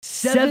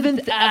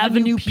Seventh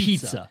Avenue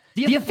Pizza,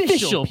 the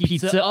official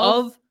pizza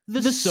of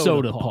the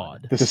Soda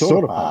Pod. The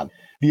Soda Pod,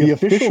 the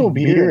official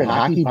beer and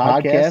hockey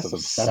podcast of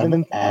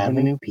Seventh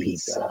Avenue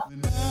Pizza.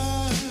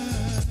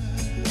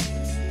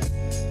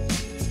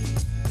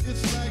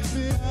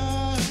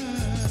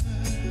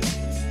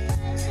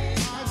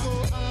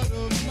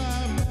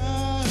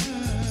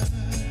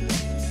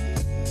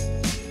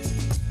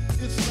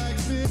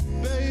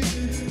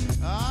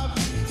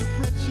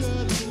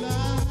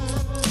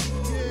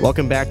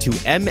 Welcome back to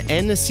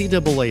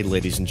MNCAA,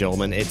 ladies and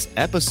gentlemen. It's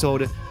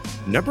episode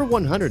number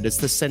 100. It's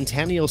the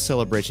centennial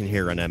celebration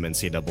here on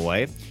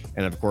MNCAA.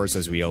 And of course,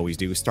 as we always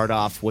do, start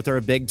off with our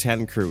Big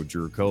Ten crew.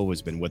 Drew Cove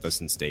has been with us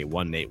since day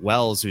one. Nate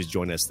Wells, who's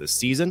joined us this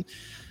season.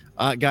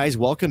 Guys,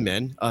 welcome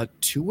in.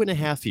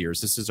 2.5 years.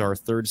 This is our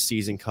third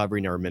season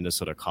covering our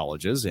Minnesota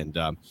colleges. And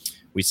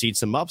we've seen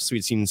some ups,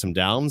 we've seen some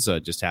downs.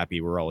 Just happy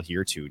we're all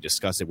here to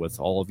discuss it with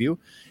all of you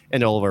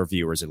and all of our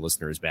viewers and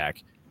listeners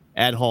back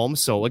at home.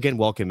 So again,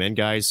 welcome in,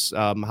 guys.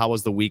 How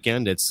was the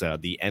weekend? It's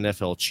the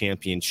NFL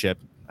championship.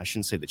 I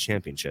shouldn't say the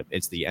championship.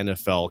 It's the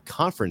NFL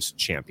conference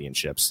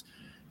championships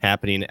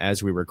happening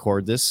as we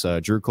record this.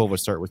 Drew Cove,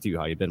 let's start with you.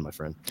 How you been, my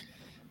friend?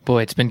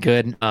 Boy, it's been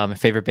good. My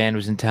favorite band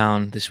was in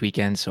town this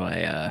weekend, so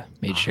I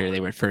made sure they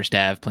were at First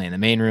Ave playing the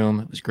main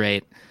room. It was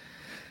great.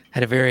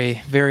 Had a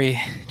very,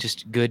 very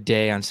just good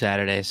day on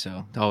Saturday.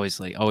 So always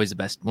the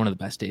best, one of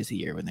the best days of the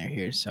year when they're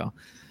here. So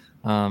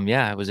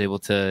I was able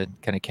to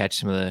kind of catch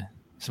some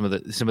of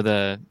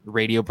the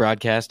radio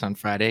broadcast on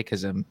Friday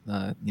because I'm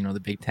the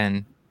Big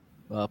Ten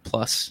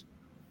plus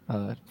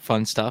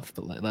fun stuff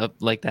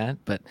like that.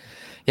 But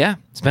yeah,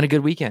 it's been a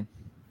good weekend.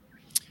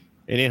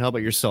 And how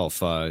about yourself?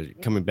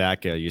 Coming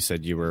back, you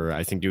said you were,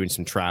 I think, doing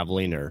some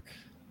traveling or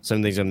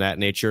some things of that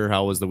nature.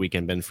 How was the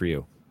weekend been for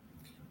you?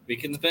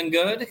 Weekend's been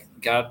good.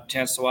 Got a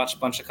chance to watch a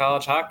bunch of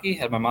college hockey.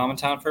 Had my mom in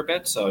town for a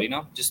bit, so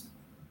just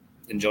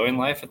enjoying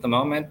life at the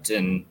moment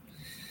and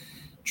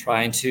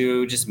trying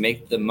to just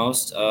make the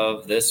most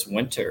of this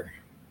winter.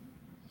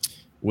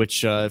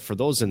 Which, for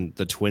those in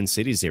the Twin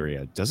Cities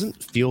area,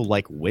 doesn't feel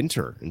like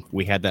winter. And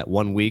we had that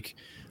 1 week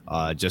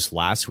just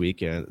last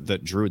week.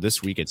 Drew,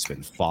 this week it's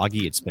been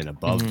foggy. It's been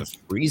above the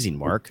freezing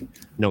mark.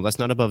 No, that's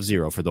not above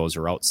zero for those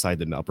who are outside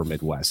the upper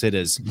Midwest. It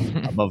is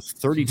above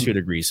 32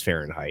 degrees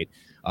Fahrenheit.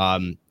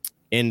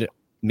 And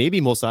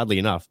maybe most oddly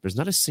enough, there's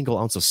not a single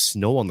ounce of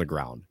snow on the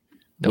ground,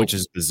 which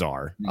is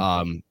bizarre.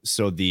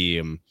 So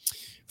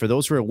for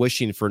those who are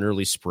wishing for an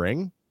early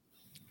spring,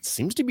 it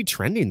seems to be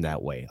trending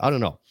that way. I don't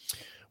know.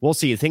 We'll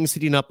see. Things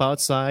heating up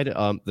outside.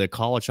 The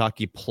college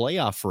hockey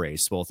playoff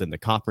race, both in the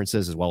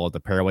conferences as well as the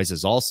pairways,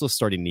 is also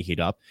starting to heat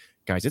up.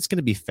 Guys, it's going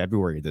to be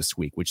February this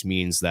week, which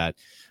means that,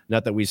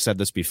 not that we've said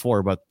this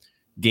before, but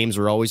games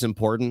are always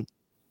important.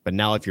 But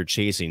now if you're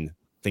chasing,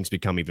 things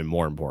become even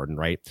more important,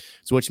 right?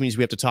 So which means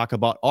we have to talk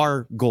about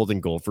our Golden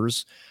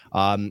Gophers,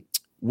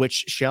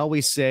 which, shall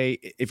we say,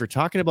 if you're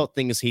talking about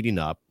things heating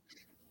up,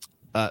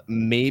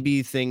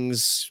 maybe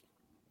things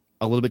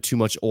a little bit too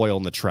much oil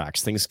in the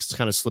tracks. Things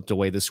kind of slipped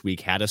away this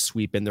week, had a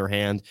sweep in their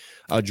hand.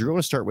 Drew, I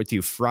want to start with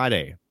you.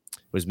 Friday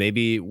was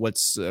maybe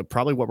what's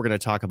probably what we're going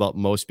to talk about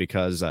most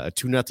because a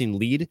 2-0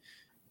 lead.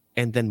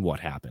 And then what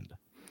happened?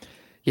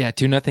 Yeah,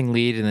 2-0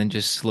 lead and then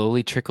just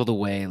slowly trickled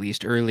away, at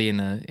least early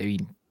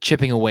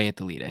chipping away at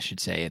the lead, I should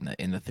say,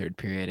 in the third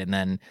period. And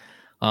then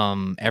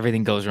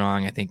everything goes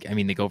wrong.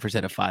 The Gophers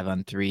had a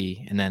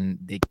 5-on-3 and then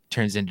it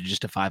turns into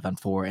just a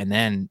 5-on-4. And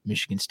then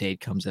Michigan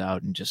State comes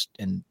out and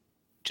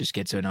just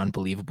gets an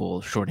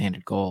unbelievable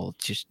shorthanded goal.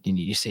 Just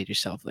you say to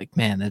yourself, like,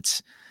 man,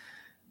 that's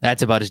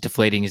about as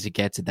deflating as it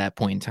gets at that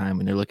point in time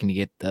when they're looking to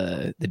get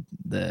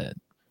the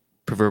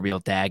proverbial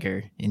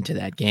dagger into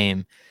that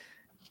game.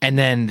 And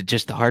then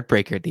just the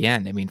heartbreaker at the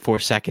end. 4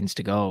 seconds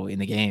to go in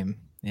the game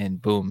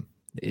and boom,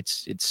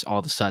 it's all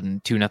of a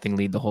sudden 2-0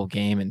 lead the whole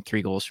game and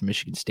 3 goals from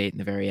Michigan State in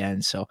the very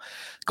end. So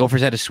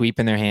Gophers had a sweep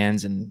in their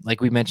hands. And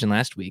like we mentioned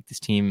last week, this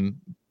team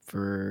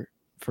for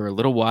a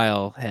little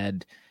while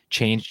had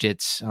changed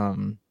its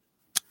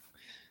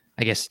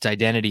its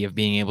identity of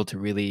being able to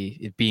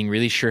being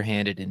really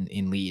sure-handed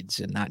in leads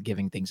and not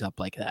giving things up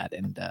like that.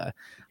 And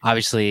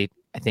obviously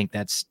I think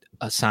that's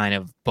a sign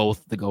of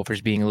both the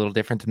Gophers being a little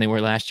different than they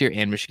were last year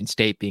and Michigan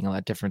State being a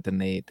lot different than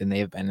they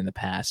have been in the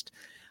past.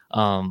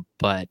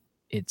 But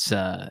it's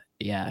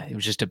it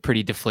was just a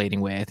pretty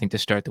deflating way, I think, to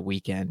start the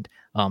weekend.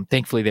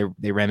 Thankfully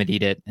they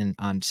remedied it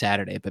on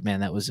Saturday, but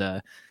man, that was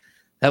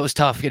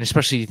tough, and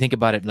especially you think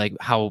about it, like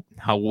how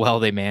well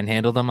they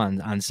manhandled them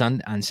on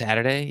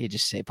Saturday. You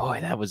just say,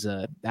 boy, that was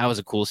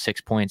a cool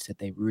 6 points that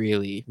they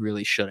really,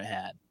 really should have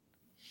had.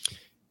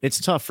 It's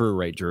tougher,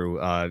 right,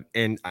 Drew?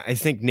 And I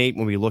think, Nate,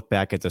 when we look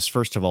back at this,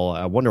 first of all,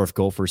 I wonder if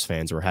Gophers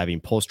fans were having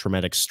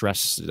post-traumatic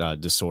stress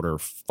disorder,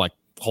 like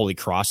Holy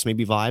Cross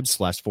maybe vibes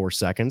last 4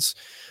 seconds.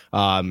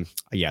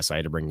 Yes, I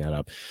had to bring that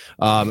up.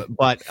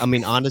 But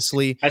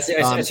honestly, I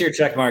see your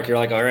check mark. You're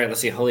like, all right,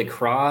 let's see Holy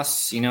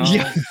Cross,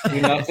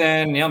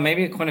 nothing,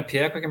 maybe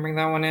Quinnipiac, we can bring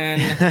that one in.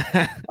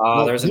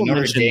 There's a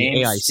Notre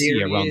Dame AIC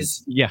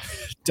series.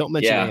 don't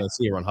mention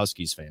AIC around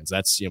Huskies fans.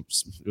 That's,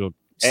 it'll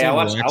Hey, I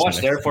watched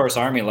reaction. Air Force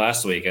Army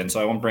last week, and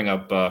so I won't bring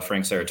up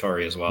Frank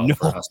Serratori as well No.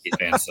 for Husky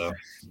fans. So,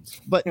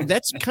 But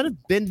that's kind of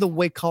been the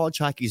way college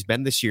hockey's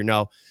been this year.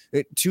 Now,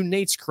 to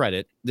Nate's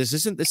credit, this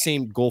isn't the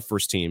same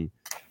Gophers team,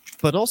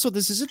 but also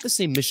this isn't the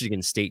same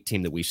Michigan State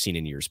team that we've seen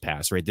in years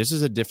past, right? This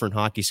is a different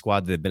hockey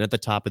squad that have been at the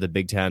top of the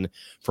Big Ten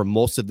for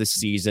most of the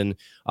season.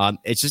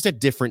 It's just a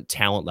different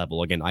talent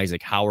level. Again,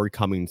 Isaac Howard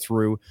coming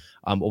through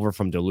over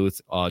from Duluth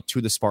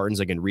to the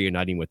Spartans, again,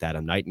 reuniting with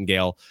Adam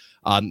Nightingale.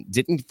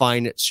 Didn't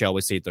find, shall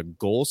we say, the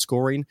goal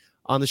scoring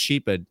on the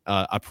sheet, but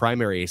a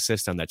primary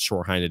assist on that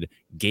shorthanded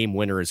game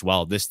winner as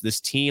well. This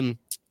team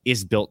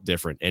is built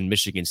different, and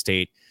Michigan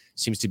State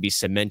seems to be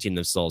cementing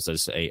themselves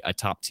as a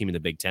top team in the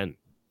Big Ten.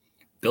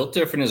 built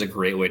different is a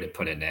great way to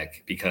put it,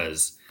 Nick,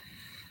 because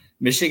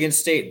Michigan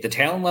State, the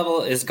talent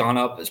level has gone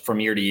up from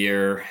year to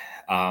year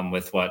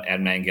with what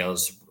Adam Nightingale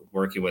is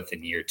working with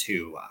in year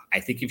 2. I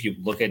think if you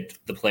look at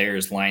the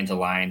players line to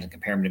line and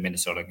compare them to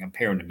Minnesota and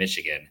compare them to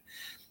Michigan,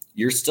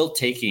 you're still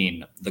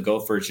taking the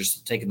Gophers, you're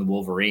still taking the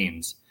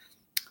Wolverines.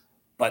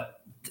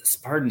 But the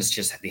Spartans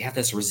they have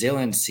this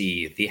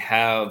resiliency. They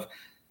have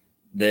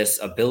this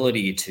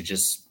ability to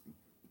just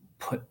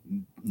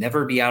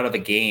never be out of a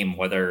game,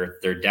 whether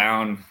they're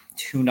down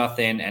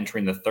 2-0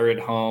 entering the third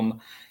at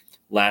home.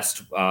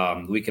 Last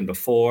weekend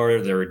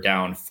before, they were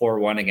down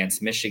 4-1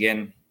 against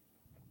Michigan.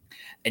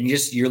 And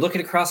you're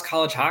looking across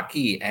college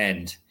hockey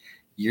and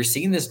you're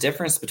seeing this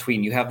difference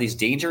between you have these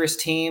dangerous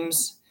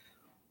teams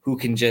who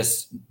can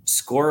just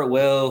score at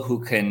will,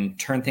 who can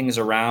turn things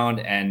around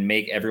and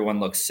make everyone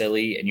look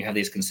silly. And you have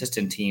these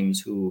consistent teams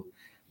who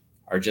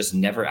are just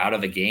never out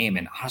of a game.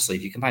 And honestly,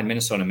 if you combine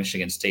Minnesota and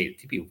Michigan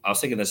State, I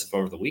was thinking this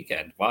over the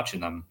weekend,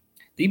 watching them,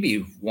 they'd be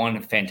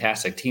one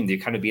fantastic team.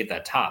 They'd kind of be at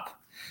that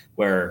top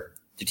where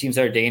the teams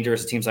that are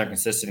dangerous, the teams that are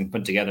consistent and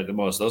put together the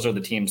most, those are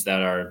the teams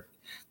that are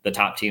the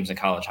top teams in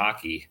college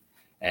hockey.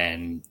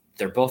 And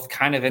they're both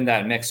kind of in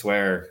that mix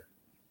where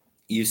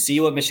you see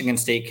what Michigan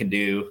State can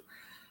do,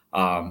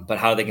 but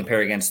how they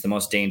compare against the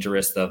most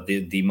dangerous,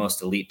 the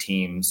most elite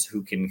teams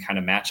who can kind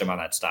of match them on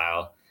that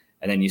style.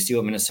 And then you see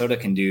what Minnesota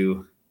can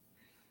do,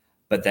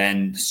 but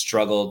then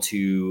struggle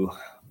to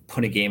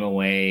put a game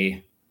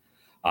away,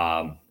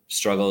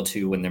 struggle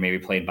to when they're maybe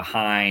playing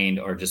behind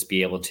or just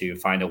be able to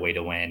find a way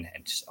to win.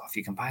 And just, if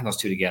you combine those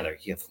two together,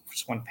 you have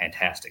just one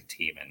fantastic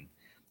team. And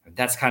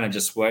that's kind of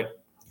just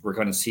what we're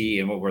going to see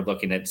and what we're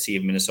looking at, see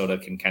if Minnesota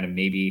can kind of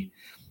maybe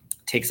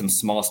take some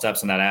small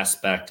steps in that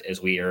aspect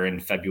as we are in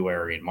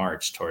February and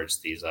March towards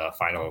these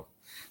final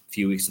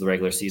few weeks of the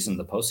regular season,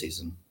 the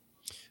postseason.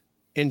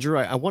 And Drew,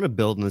 I want to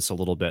build on this a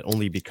little bit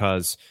only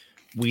because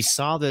we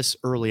saw this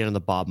early in the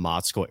Bob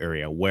Motzko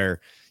area where,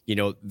 you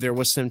know, there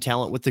was some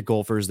talent with the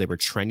Gophers. They were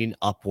trending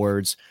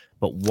upwards.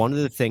 But one of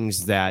the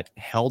things that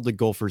held the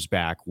Gophers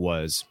back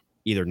was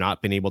either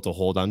not being able to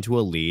hold on to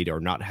a lead or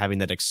not having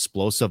that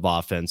explosive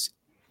offense.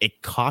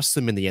 It cost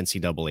them in the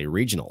NCAA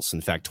regionals, in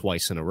fact,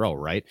 twice in a row,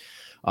 right?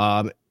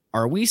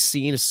 Are we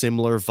seeing a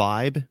similar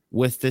vibe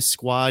with this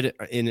squad?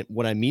 And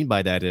what I mean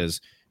by that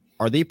is,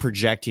 are they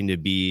projecting to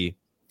be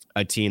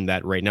a team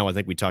that right now, I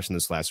think we touched on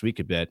this last week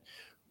a bit,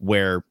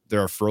 where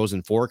they're a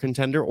Frozen Four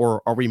contender,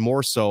 or are we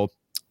more so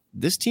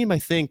this team, I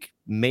think,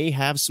 may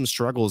have some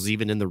struggles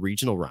even in the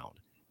regional round?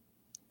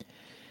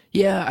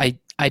 Yeah,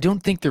 I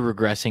don't think they're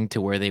regressing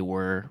to where they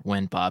were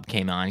when Bob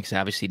came on, because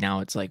obviously now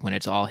it's like when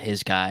it's all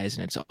his guys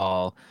and it's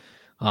all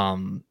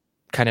kind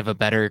of a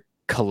better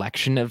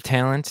collection of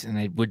talent. And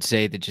I would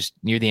say that just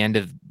near the end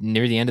of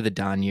the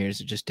Don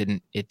years,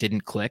 it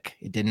didn't click.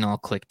 It didn't all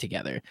click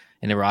together.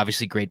 And there were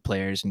obviously great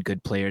players and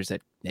good players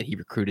that he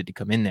recruited to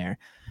come in there,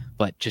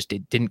 but just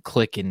it didn't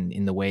click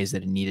in the ways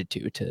that it needed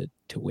to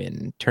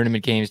win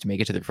tournament games, to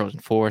make it to the Frozen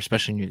Four,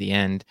 especially near the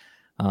end,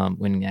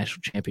 winning national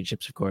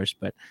championships, of course.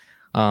 But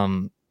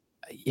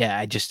yeah,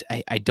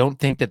 I don't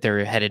think that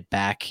they're headed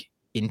back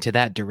into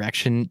that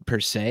direction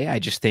per se. I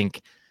just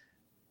think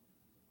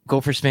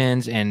Gophers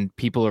fans and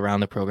people around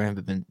the program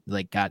have been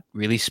got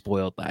really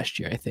spoiled last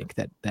year. I think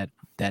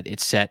that it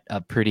set a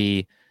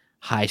pretty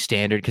high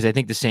standard, because I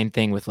think the same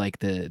thing with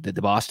the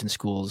Boston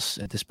schools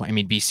at this point. I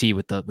mean, BC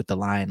with the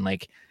line,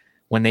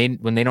 when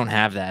they don't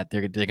have that,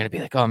 they're going to be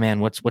like, oh man,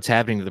 what's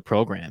happening to the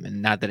program?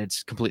 And not that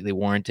it's completely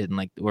warranted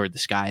and or the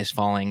sky is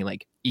falling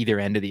either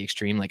end of the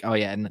extreme, oh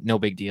yeah, no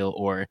big deal,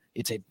 or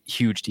it's a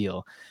huge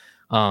deal.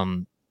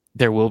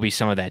 There will be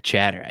some of that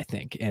chatter, I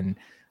think. And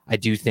I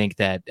do think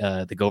that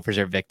the Gophers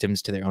are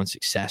victims to their own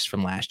success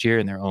from last year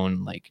and their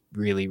own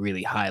really,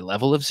 really high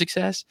level of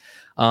success.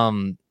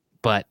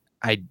 But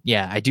I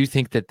do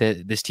think that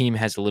this team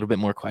has a little bit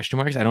more question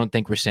marks. I don't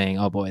think we're saying,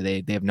 oh boy,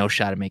 they have no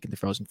shot at making the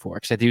Frozen Four,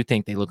 because I do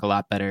think they look a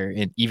lot better,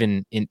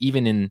 even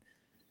in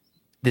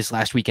this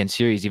last weekend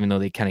series, even though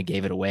they kind of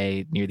gave it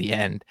away near the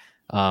end.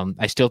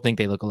 I still think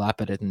they look a lot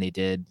better than they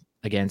did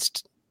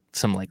against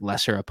some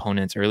lesser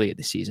opponents early in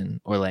the season.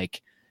 Or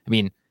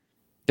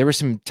there were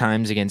some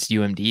times against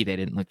UMD they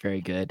didn't look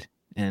very good,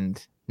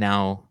 and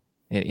now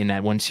in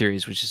that one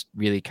series was just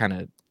really kind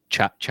of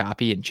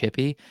choppy and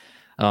chippy.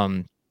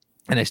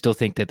 And I still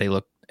think that they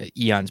look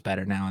eons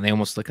better now, and they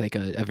almost look like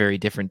a very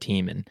different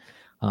team. And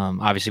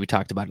Obviously, we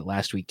talked about it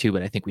last week too,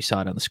 but I think we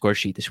saw it on the score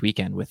sheet this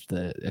weekend with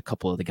a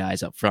couple of the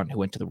guys up front who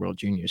went to the World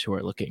Juniors who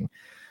are looking.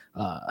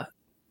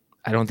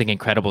 I don't think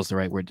incredible is the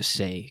right word to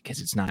say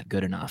because it's not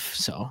good enough.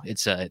 So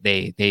it's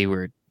they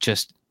were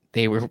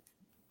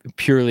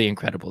purely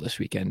incredible this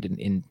weekend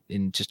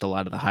in just a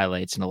lot of the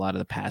highlights and a lot of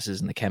the passes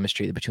and the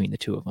chemistry between the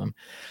two of them.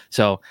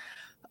 So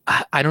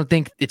I don't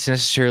think it's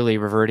necessarily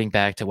reverting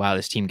back to, wow,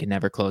 this team can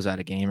never close out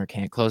a game or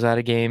can't close out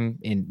a game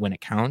when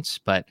it counts.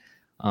 But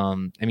I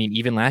mean,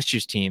 even last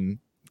year's team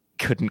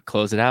couldn't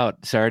close it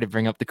out. Sorry to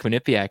bring up the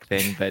Quinnipiac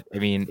thing, but I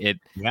mean,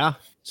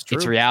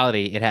 it's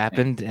reality. It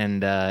happened.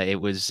 And it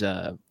was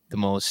the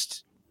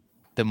most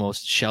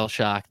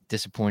shell-shocked,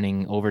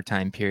 disappointing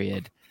overtime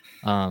period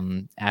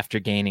after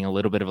gaining a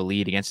little bit of a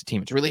lead against a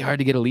team it's really hard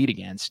to get a lead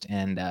against,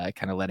 and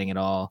kind of letting it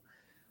all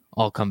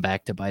come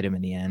back to bite them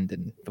in the end,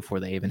 and before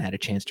they even had a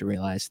chance to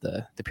realize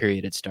the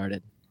period had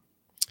started.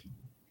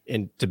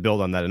 And to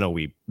build on that, I know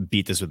we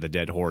beat this with a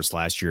dead horse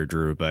last year,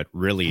 Drew, but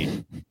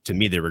really, to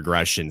me, the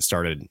regression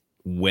started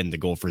when the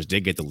Gophers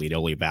did get the lead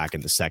only back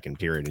in the second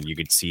period, and you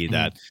could see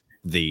that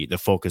the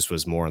focus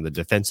was more on the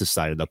defensive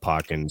side of the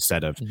puck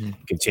instead of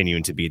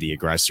continuing to be the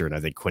aggressor. And I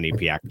think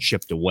Quinnipiac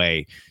chipped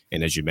away,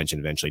 and as you mentioned,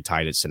 eventually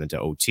tied it, sent it to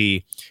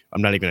OT.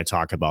 I'm not even going to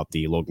talk about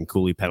the Logan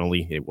Cooley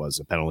penalty. It was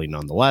a penalty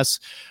nonetheless.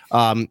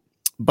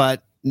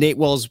 But Nate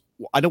Wells,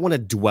 I don't want to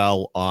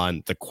dwell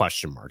on the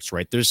question marks,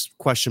 right? There's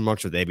question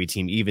marks with every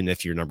team, even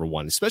if you're number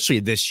one, especially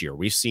this year.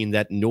 We've seen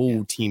that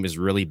no team has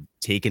really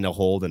taken a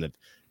hold and have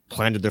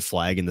planted their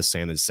flag in the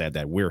sand and said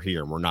that we're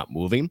here and we're not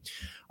moving.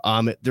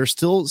 There's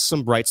still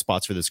some bright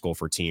spots for this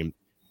Gopher team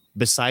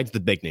besides the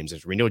big names.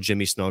 As we know,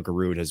 Jimmy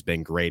Snuggerud has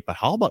been great, but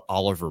how about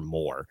Oliver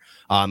Moore?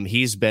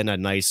 He's been a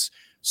nice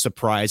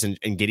surprise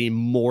and getting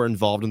more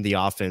involved in the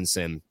offense.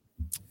 And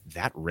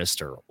that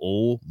wrister,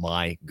 oh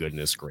my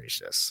goodness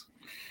gracious.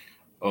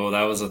 Oh,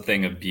 that was a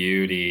thing of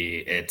beauty.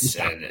 It's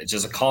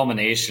just a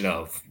culmination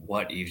of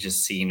what you've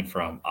just seen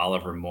from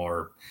Oliver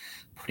Moore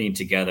putting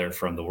together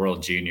from the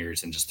World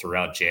Juniors and just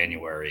throughout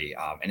January.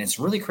 And it's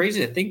really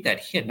crazy to think that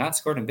he had not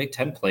scored in Big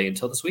Ten play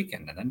until this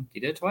weekend, and then he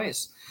did it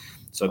twice.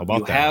 So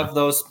you have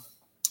those.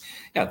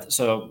 Yeah,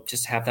 so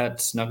just have that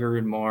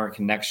Snuggerud Moore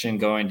connection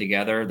going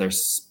together.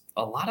 There's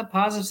a lot of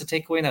positives to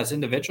take away in those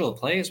individual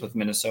plays with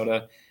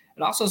Minnesota.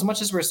 And also, as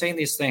much as we're saying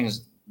these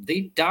things,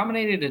 they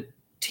dominated a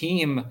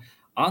team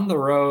on the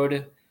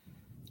road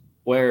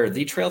where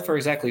they trailed for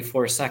exactly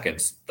 4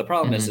 seconds. The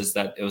problem is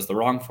that it was the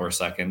wrong 4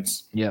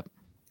 seconds. Yep.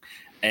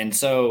 And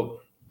so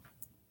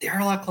they're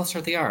a lot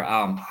closer than they are.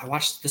 I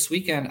watched this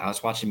weekend. I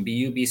was watching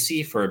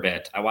BUBC for a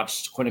bit. I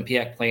watched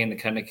Quinnipiac play in the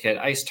Connecticut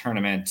Ice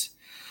Tournament,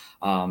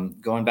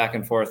 going back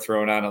and forth,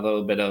 throwing out a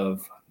little bit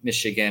of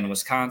Michigan,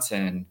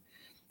 Wisconsin,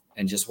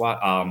 and just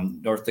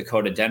North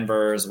Dakota,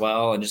 Denver as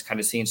well, and just kind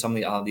of seeing some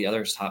of the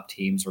other top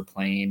teams were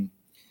playing.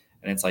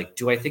 And it's like,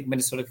 do I think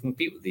Minnesota can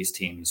compete with these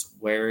teams?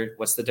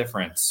 What's the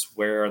difference?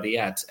 Where are they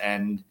at?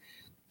 And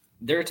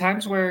there are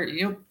times where,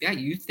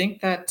 you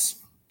think that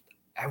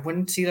I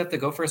wouldn't see that the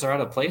Gophers are out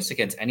of place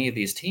against any of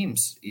these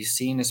teams. You've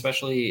seen,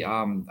 especially,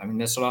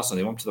 Minnesota also,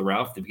 they went to the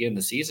route at the beginning of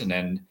the season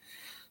and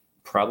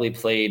probably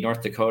played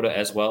North Dakota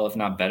as well, if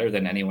not better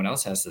than anyone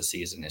else has this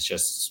season. It's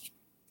just,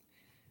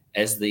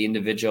 as the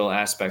individual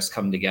aspects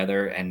come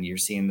together, and you're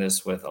seeing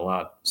this with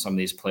some of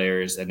these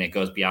players, and it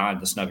goes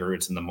beyond the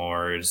Snuggeruds and the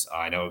Moores.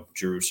 I know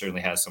Drew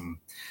certainly has some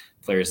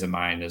players in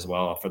mind as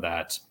well for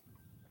that.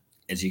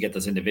 As you get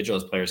those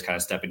individuals players kind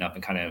of stepping up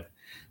and kind of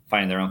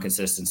finding their own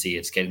consistency,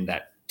 it's getting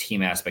that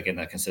team aspect and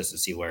that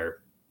consistency where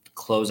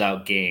close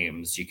out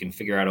games, you can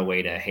figure out a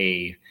way to,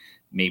 hey,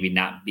 maybe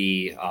not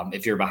be,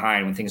 if you're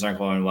behind when things aren't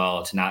going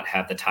well, to not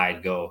have the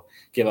Tide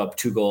give up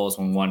 2 goals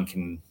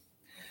when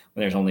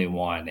there's only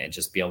one, and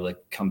just be able to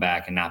come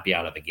back and not be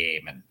out of a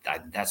game. And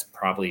that's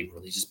probably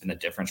really just been the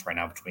difference right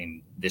now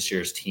between this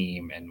year's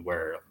team and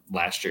where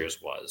last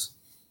year's was.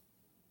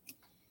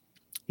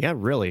 Yeah,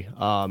 really.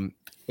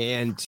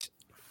 And,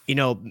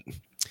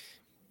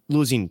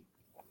 losing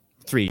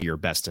 3 of your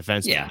best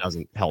defensemen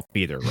doesn't help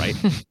either, right?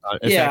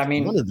 Not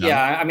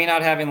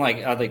having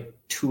like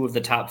 2 of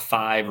the top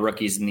 5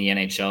 rookies in the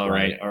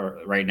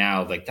NHL right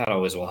now, like that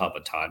always will help a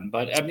ton.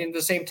 But I mean, at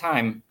the same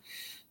time,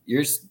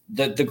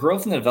 the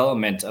growth and the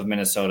development of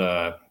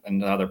Minnesota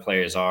and the other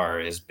players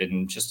has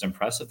been just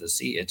impressive to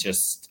see. It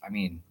just,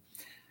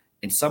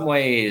 in some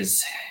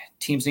ways,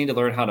 teams need to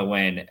learn how to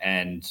win,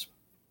 and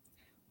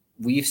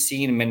we've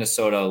seen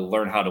Minnesota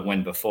learn how to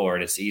win before,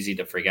 and it's easy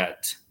to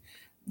forget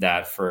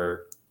that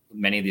for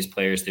many of these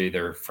players, they're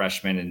either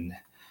freshmen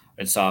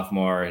and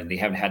sophomore, and they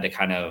haven't had to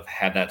kind of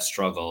have that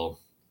struggle,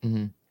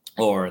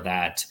 or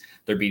that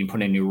they're being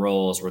put in new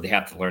roles where they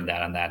have to learn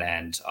that on that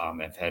end,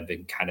 have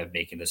been kind of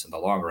making this in the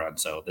long run.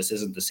 So this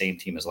isn't the same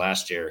team as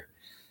last year.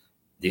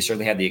 They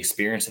certainly had the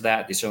experience of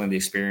that. They certainly had the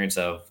experience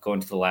of going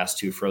to the last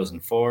 2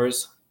 Frozen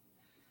Fours.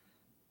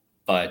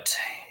 But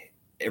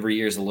every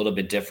year is a little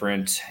bit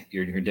different.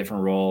 You're in a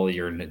different role.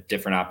 You're in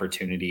different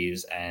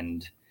opportunities.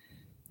 And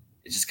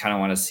you just kind of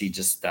want to see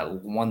just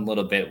that one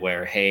little bit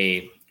where,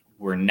 hey,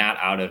 we're not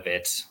out of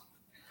it.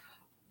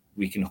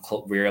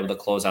 we're able to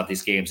close out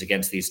these games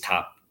against these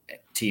top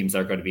teams that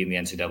are going to be in the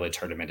NCAA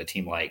tournament, a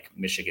team like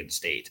Michigan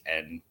State.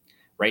 And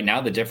right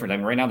now the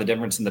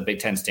difference in the Big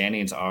Ten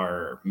standings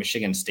are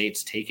Michigan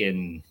State's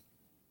taken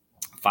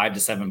 5 to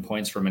 7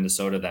 points from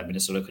Minnesota that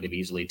Minnesota could have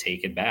easily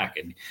taken back.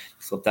 And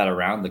flip that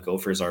around, the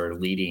Gophers are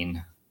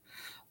leading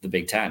the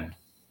Big Ten.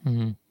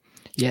 Mm-hmm.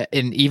 Yeah,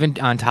 and even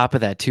on top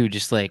of that too,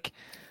 just like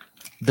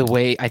the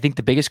way, I think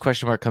the biggest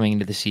question mark coming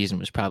into the season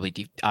was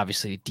probably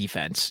obviously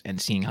defense and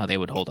seeing how they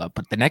would hold up.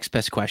 But the next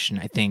best question,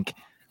 I think,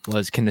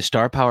 was can the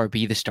star power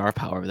be the star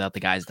power without the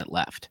guys that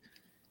left?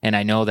 And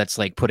I know that's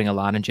like putting a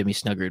lot on Jimmy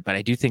Snuggerud, but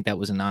I do think that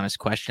was an honest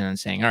question and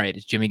saying, all right,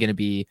 is Jimmy going to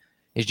be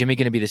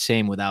the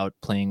same without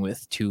playing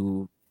with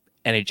 2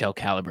 NHL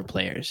caliber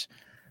players?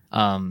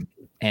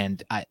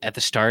 And at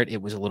the start,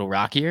 it was a little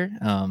rockier.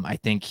 I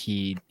think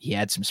he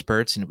had some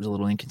spurts and it was a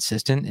little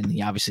inconsistent, and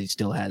he obviously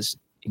still has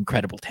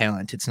incredible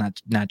talent. It's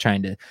not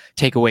trying to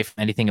take away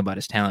from anything about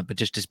his talent, but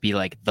just be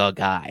like the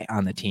guy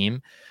on the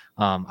team.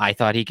 I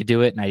thought he could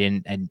do it, and I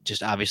didn't. And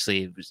just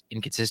obviously it was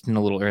inconsistent a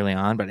little early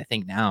on, but I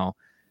think now,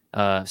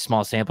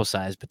 small sample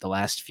size, but the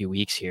last few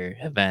weeks here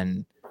have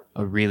been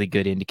a really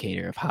good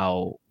indicator of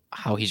how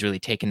he's really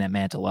taken that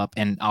mantle up.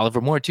 And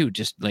Oliver Moore too,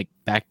 just like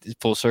back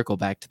full circle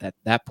back to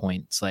that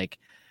point. It's like,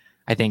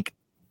 I think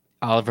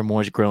Oliver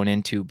Moore's grown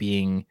into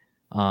being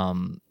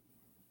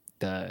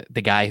the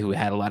guy who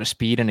had a lot of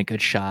speed and a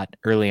good shot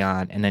early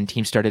on, and then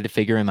teams started to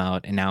figure him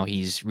out, and now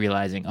he's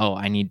realizing, oh,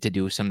 I need to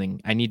do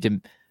something. I need to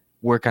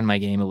work on my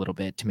game a little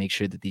bit to make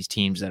sure that these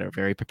teams that are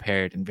very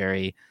prepared and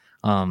very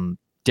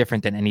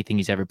different than anything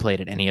he's ever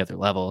played at any other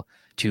level,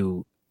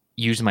 to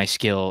use my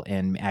skill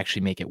and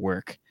actually make it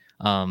work.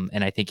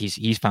 And I think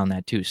he's found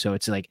that too. So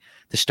it's like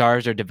the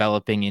stars are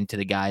developing into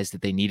the guys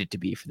that they needed to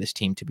be for this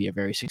team to be a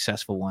very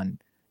successful one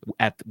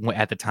at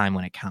the time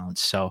when it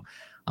counts. So,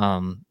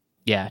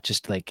 yeah,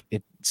 just like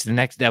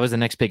that was the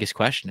next biggest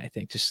question, I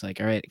think. Just like,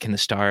 all right, can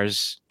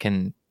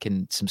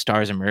some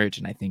stars emerge?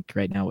 And I think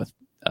right now with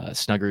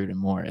Snuggerud and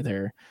Moore,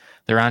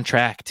 they're on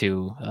track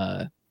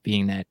to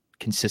being that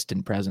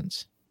consistent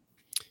presence.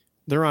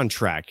 They're on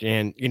track.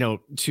 And,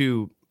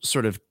 to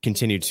sort of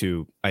continue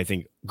to, I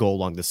think, go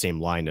along the same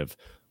line of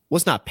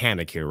let's not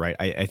panic here, right?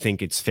 I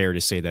think it's fair to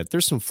say that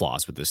there's some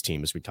flaws with this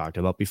team, as we talked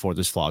about before.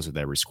 There's flaws with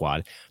every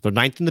squad. They're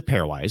 9th in the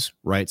pairwise,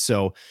 right?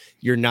 So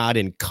you're not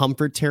in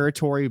comfort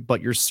territory,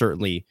 but you're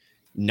certainly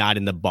not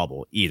in the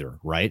bubble either,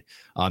 right?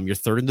 You're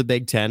 3rd in the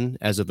Big Ten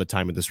as of the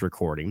time of this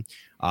recording.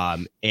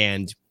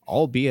 And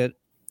albeit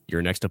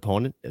your next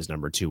opponent is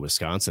number 2,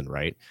 Wisconsin,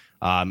 right?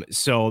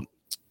 So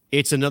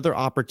it's another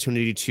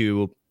opportunity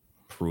to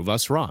prove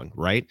us wrong,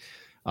 right?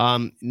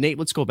 Nate,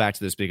 let's go back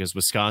to this because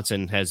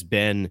Wisconsin has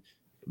been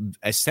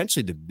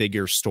essentially the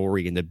bigger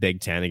story in the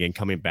Big Ten. Again,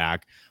 coming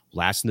back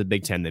last in the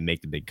Big Ten, they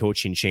make the big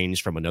coaching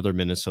change from another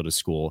Minnesota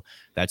school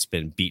that's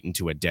been beaten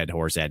to a dead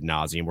horse ad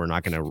nauseum. We're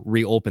not going to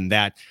reopen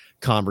that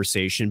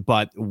conversation,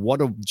 but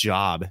what a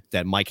job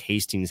that Mike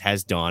Hastings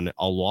has done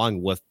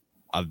along with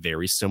a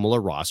very similar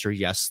roster.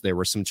 Yes, there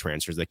were some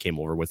transfers that came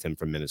over with him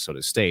from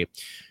Minnesota State,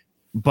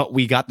 but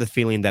we got the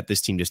feeling that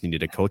this team just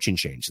needed a coaching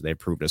change. They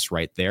proved us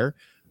right there.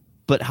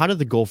 But how did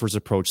the Gophers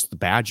approach the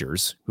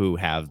Badgers, who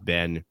have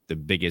been the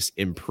biggest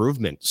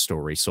improvement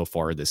story so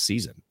far this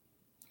season?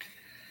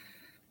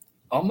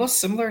 Almost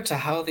similar to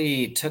how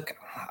they took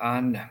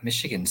on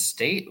Michigan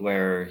State,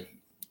 where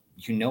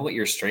you know what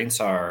your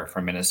strengths are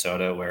from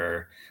Minnesota,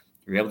 where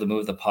you're able to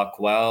move the puck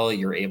well,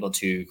 you're able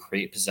to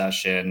create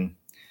possession,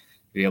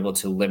 you're able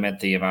to limit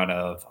the amount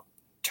of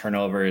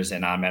turnovers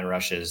and on-man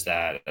rushes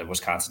that a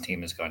Wisconsin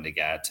team is going to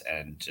get,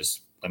 and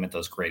just limit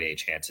those grade A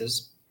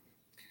chances.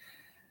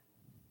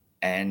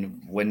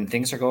 And when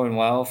things are going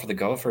well for the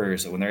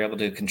Gophers, when they're able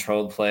to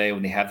control play,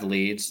 when they have the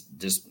leads,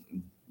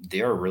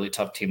 they're a really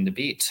tough team to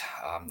beat.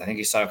 I think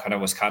you saw kind of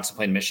Wisconsin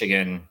playing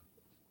Michigan,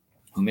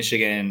 who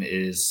Michigan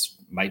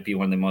might be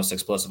one of the most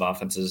explosive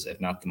offenses,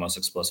 if not the most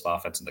explosive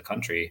offense in the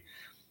country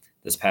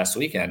this past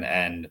weekend.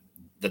 And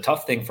the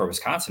tough thing for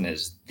Wisconsin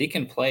is they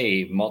can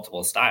play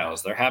multiple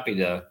styles. They're happy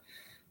to.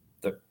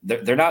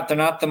 They're not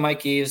the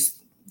Mike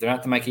Eves. They're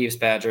not the Mike Eves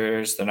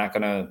Badgers. They're not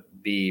going to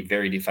be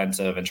very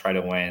defensive and try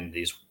to win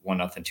these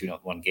 1-0,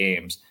 2-1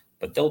 games,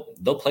 but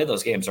they'll play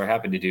those games. They're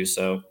happy to do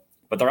so,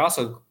 but they're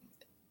also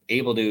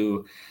able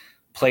to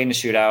play in the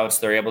shootouts.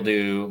 They're able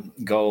to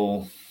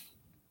go.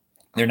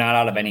 They're not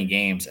out of any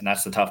games, and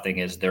that's the tough thing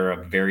is they're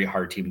a very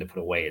hard team to put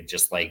away. It's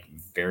just like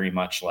very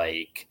much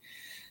like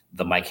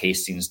the Mike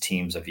Hastings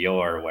teams of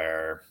yore,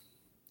 where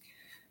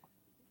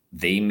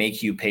they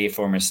make you pay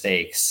for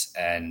mistakes.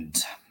 And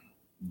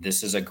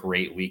this is a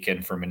great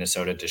weekend for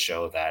Minnesota to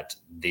show that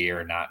they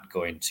are not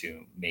going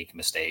to make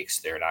mistakes.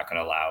 They're not going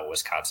to allow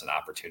Wisconsin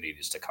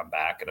opportunities to come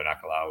back, and they're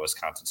not going to allow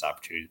Wisconsin's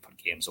opportunity to put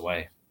games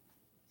away.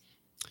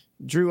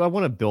 Drew, I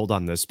want to build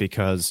on this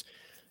because,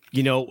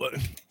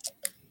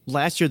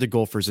 last year, the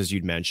Gophers, as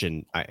you'd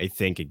mentioned, I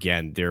think,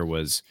 again, there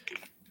was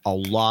a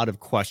lot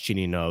of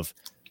questioning of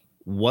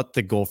what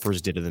the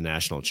Gophers did in the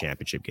national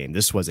championship game.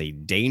 This was a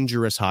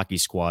dangerous hockey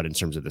squad in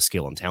terms of the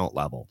skill and talent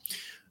level.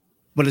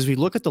 But as we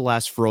look at the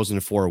last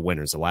Frozen Four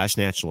winners, the last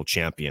national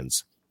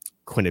champions,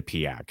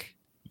 Quinnipiac,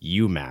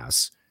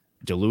 UMass,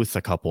 Duluth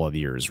a couple of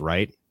years,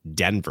 right?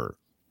 Denver.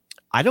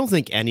 I don't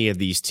think any of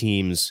these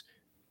teams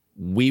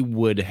we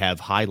would have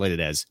highlighted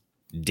as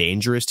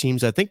dangerous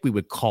teams. I think we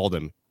would call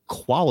them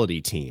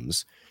quality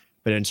teams.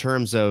 But in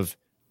terms of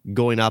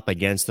going up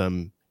against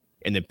them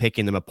and then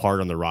picking them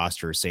apart on the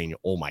roster, saying,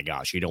 oh my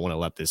gosh, you don't want to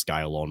let this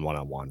guy alone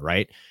one-on-one,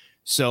 right?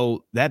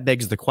 So that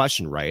begs the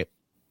question, right?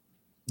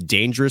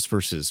 Dangerous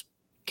versus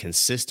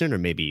consistent or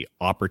maybe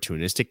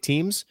opportunistic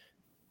teams.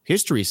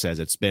 History says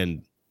it's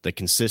been the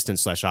consistent /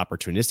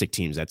 opportunistic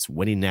teams that's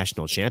winning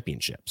national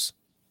championships.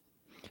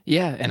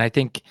 Yeah, and I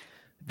think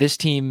this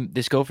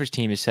Gophers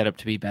team is set up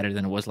to be better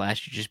than it was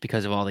last year just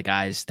because of all the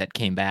guys that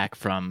came back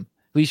from,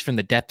 at least from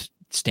the depth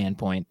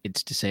standpoint.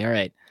 It's to say, all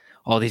right,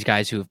 all these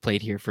guys who have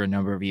played here for a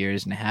number of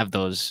years and have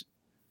those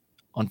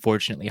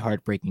unfortunately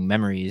heartbreaking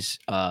memories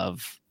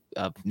of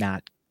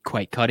not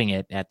quite cutting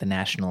it at the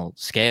national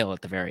scale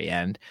at the very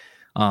end.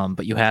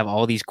 But you have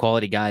all these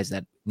quality guys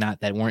that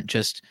weren't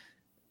just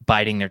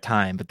biding their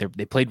time, but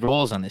they played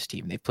roles on this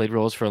team. They've played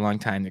roles for a long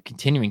time. They're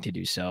continuing to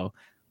do so.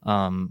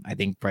 I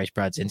think Bryce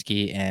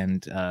Brodzinski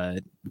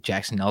and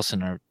Jackson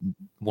Nelson are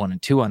 1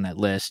 and 2 on that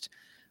list,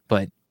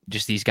 but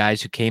just these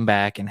guys who came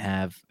back and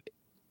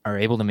are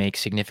able to make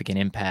significant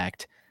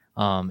impact,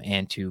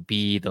 and to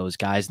be those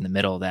guys in the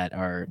middle that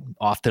are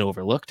often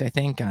overlooked, I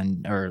think,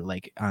 on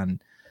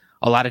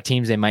a lot of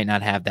teams. They might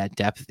not have that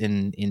depth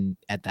in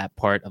at that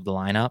part of the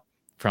lineup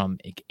from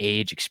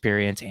age,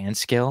 experience, and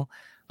skill.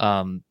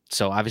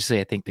 So obviously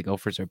I think the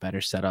Gophers are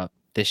better set up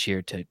this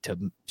year to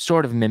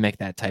sort of mimic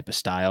that type of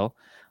style.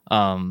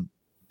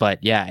 But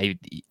yeah, I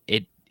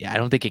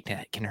don't think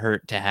it can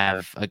hurt to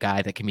have a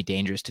guy that can be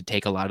dangerous to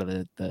take a lot of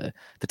the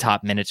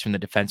top minutes from the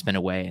defenseman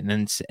away, and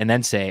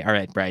then say, all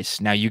right,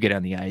 Bryce, now you get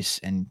on the ice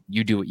and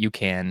you do what you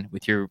can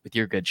with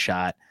your good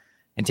shot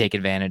and take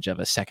advantage of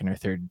a second or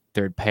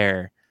third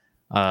pair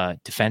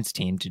defense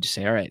team to just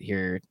say, all right,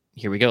 here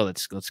we go.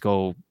 Let's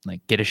go,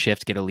 like, get a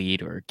shift, get a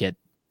lead, or get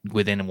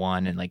within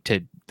one, and like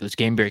to those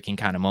game breaking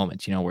kind of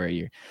moments, where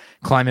you're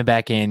climbing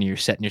back in, you're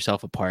setting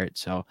yourself apart.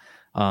 So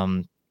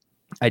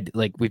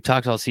we've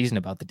talked all season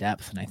about the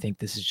depth, and I think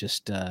this is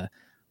just kind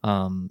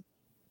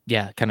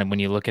of when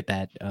you look at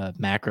that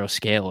macro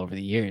scale over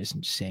the years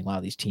and just saying, wow,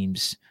 the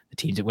teams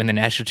that win the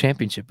national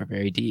championship are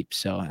very deep.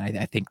 So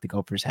I think the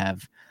Gophers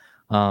have,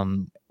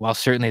 while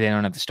certainly they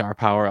don't have the star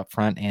power up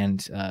front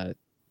and I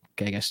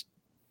guess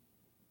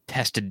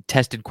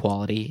tested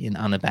quality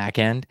on the back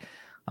end,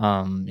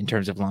 in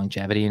terms of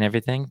longevity and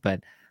everything,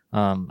 but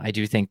I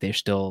do think they're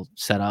still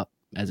set up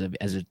as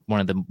one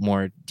of the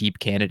more deep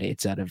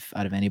candidates out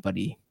of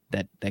anybody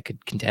that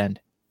could contend.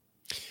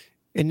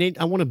 And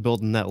Nate, I want to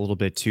build on that a little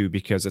bit too,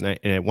 because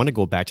I want to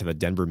go back to the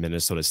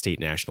Denver-Minnesota State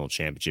National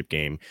Championship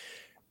game,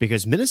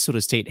 because Minnesota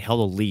State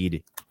held a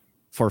lead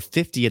for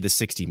 50 of the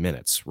 60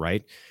 minutes,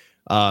 right?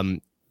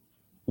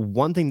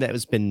 One thing that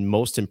has been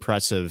most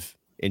impressive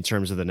in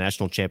terms of the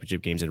national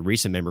championship games in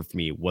recent memory for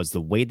me was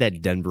the way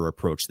that Denver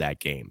approached that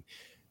game.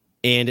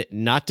 And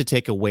not to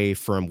take away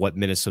from what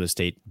Minnesota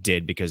State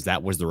did, because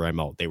that was their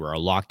MO. They were a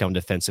lockdown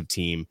defensive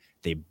team.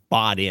 They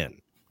bought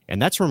in.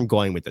 And that's where I'm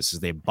going with this, is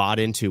they bought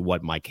into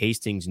what Mike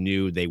Hastings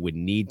knew they would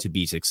need to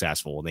be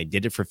successful. And they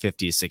did it for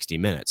 50 to 60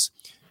 minutes.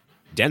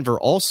 Denver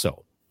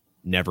also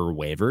never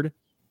wavered.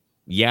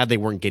 Yeah, they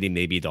weren't getting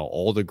maybe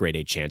all the grade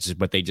A chances,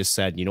 but they just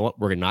said, you know what,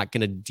 we're not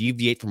going to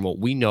deviate from what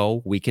we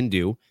know we can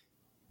do.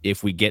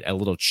 If we get a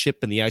little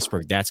chip in the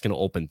iceberg, that's going to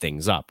open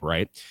things up,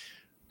 right?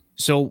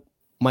 So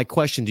my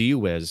question to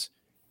you is,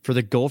 for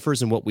the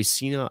Gophers and what we've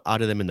seen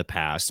out of them in the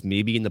past,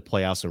 maybe in the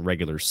playoffs and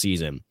regular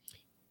season,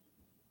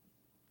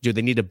 do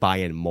they need to buy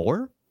in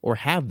more, or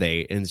have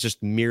they? And it's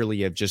just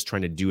merely of just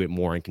trying to do it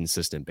more on a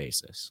consistent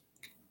basis.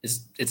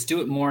 It's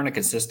do it more on a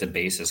consistent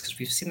basis, because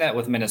we've seen that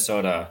with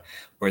Minnesota,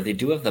 where they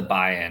do have the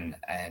buy-in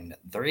and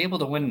they're able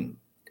to win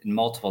in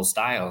multiple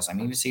styles. I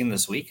mean, we've seen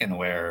this weekend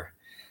where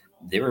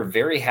they were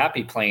very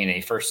happy playing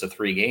a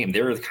 1-3 game.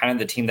 They were kind of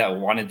the team that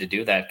wanted to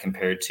do that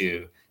compared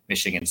to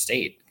Michigan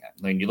State.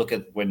 When you look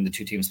at when the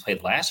two teams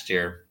played last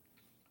year,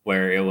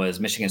 where it was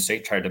Michigan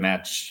State tried to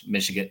match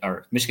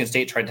Michigan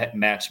State tried to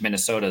match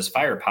Minnesota's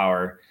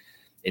firepower,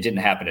 it didn't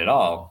happen at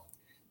all.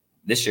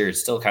 This year,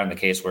 it's still kind of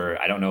the case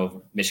where I don't know if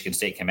Michigan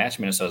State can match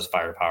Minnesota's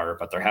firepower,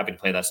 but they're happy to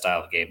play that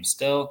style of game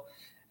still.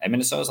 And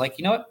Minnesota's like,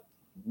 you know what?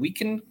 We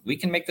can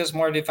make this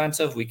more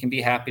defensive. We can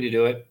be happy to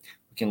do it.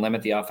 We can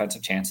limit the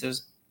offensive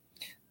chances.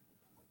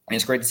 And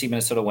it's great to see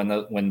Minnesota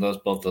win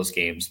both those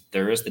games.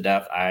 There is the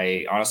depth.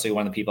 I honestly,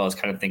 one of the people I was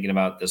kind of thinking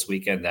about this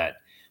weekend that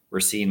we're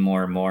seeing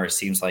more and more. It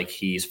seems like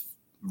he's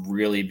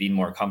really been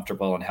more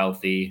comfortable and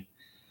healthy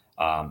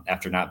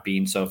after not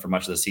being so for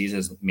much of the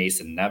season.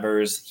 Mason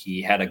Nevers,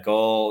 he had a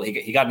goal.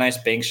 He got a nice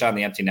bank shot on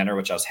the empty netter,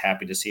 which I was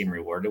happy to see him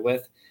rewarded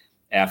with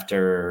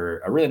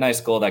after a really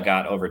nice goal that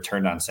got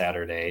overturned on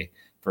Saturday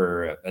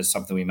for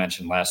something we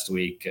mentioned last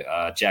week,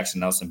 Jackson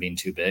Nelson being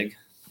too big.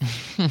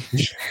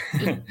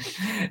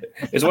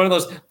 It's one of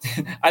those.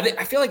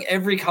 I feel like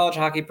every college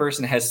hockey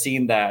person has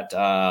seen that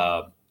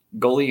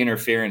goalie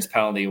interference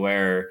penalty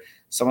where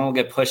someone will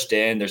get pushed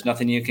in. There's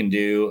nothing you can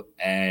do.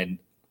 And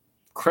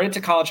credit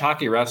to college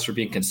hockey refs for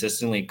being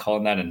consistently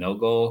calling that a no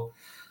goal.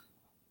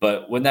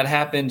 But when that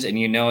happens and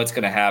you know it's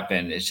going to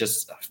happen, it's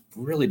just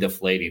really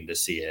deflating to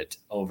see it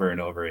over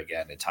and over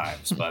again at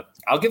times. But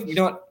I'll give, you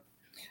know what?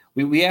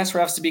 We asked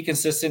refs to be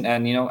consistent,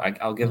 and, you know,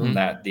 I'll give them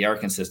that. They are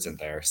consistent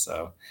there.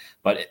 So,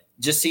 but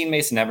just seeing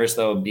Mason Everest,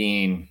 though,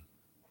 being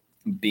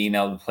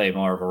able to play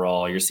more of a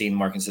role, you're seeing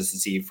more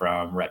consistency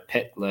from Rhett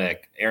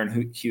Pitlick,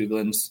 Aaron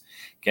Huglins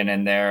getting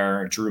in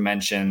there. Drew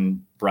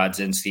mentioned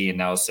Brodzinski and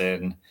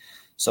Nelson.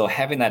 So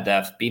having that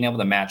depth, being able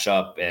to match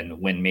up,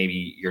 and when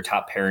maybe your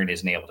top pairing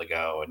isn't able to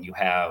go, and you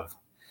have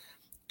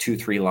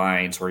 2-3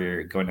 lines where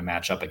you're going to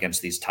match up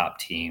against these top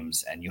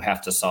teams, and you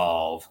have to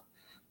solve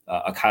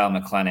a Kyle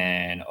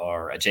McLennan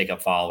or a Jacob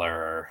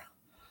Fowler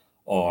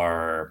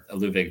or a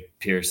Ludwig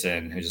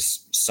Pearson, who's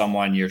just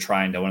someone you're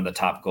trying to, one of the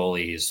top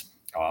goalies,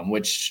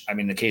 which, I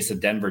mean, the case of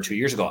Denver 2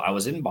 years ago, I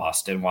was in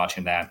Boston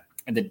watching that.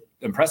 And the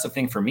impressive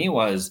thing for me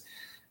was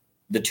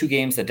the 2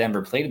 games that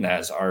Denver played in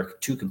that are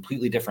 2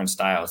 completely different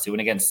styles. They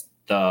went against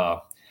the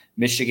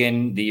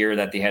Michigan the year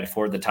that they had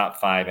 4 of the top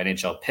 5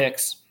 NHL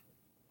picks.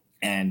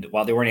 And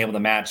while they weren't able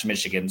to match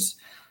Michigan's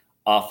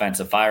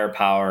offensive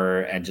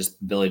firepower and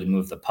just ability to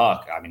move the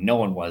puck, I mean, no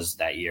one was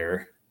that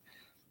year.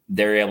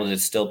 They're able to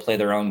still play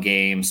their own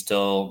game,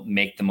 still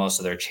make the most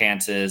of their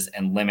chances,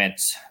 and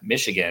limit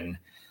Michigan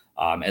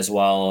as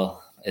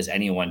well as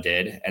anyone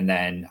did. And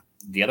then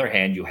the other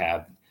hand, you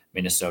have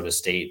Minnesota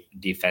State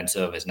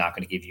defensive is not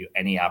going to give you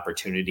any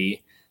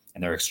opportunity,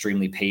 and they're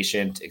extremely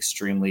patient,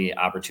 extremely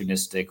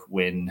opportunistic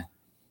when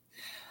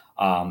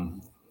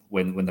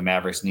the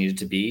Mavericks needed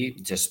to be.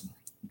 Just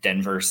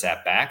Denver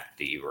sat back.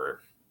 They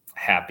were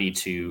happy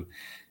to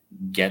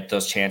get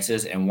those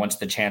chances, and once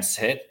the chances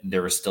hit, they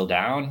were still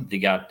down. They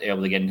got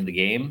able to get into the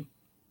game.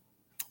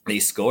 They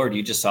scored.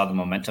 You just saw the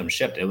momentum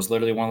shift. It was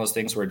literally one of those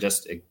things where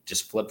it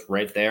just flipped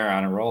right there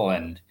on a roll.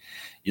 And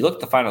you look at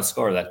the final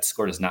score. That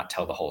score does not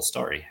tell the whole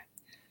story.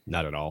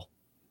 Not at all.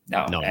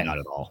 No, not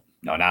at all.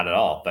 No, not at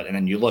all. But and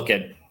then you look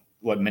at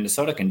what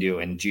Minnesota can do,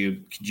 and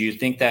do you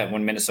think that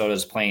when Minnesota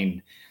is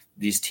playing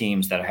these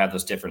teams that have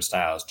those different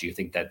styles, do you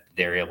think that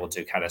they're able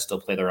to kind of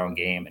still play their own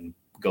game and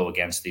go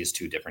against these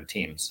 2 different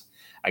teams?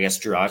 I guess,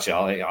 Drew,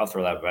 actually, I'll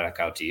throw that back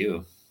out to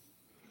you.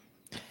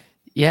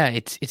 Yeah,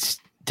 it's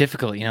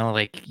difficult, you know,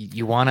 like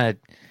you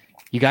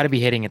got to be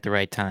hitting at the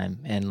right time,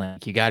 and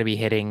like you got to be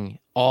hitting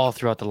all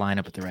throughout the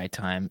lineup at the right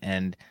time,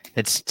 and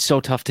it's so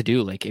tough to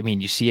do. Like, I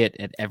mean, you see it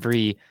at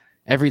every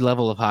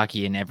level of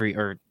hockey and every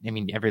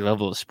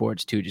level of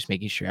sports too, just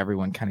making sure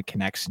everyone kind of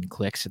connects and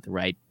clicks at the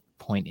right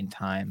point in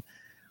time.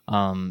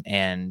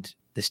 And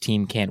this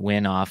team can't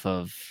win off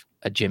of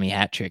a Jimmy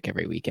hat trick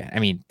every weekend. I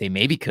mean, they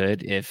maybe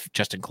could if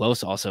Justin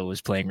Close also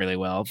was playing really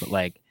well, but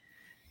like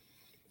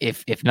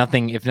if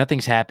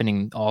nothing's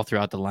happening all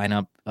throughout the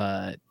lineup,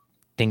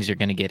 things are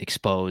going to get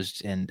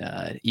exposed, and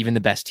even the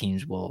best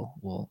teams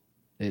will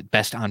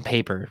best on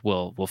paper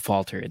will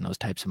falter in those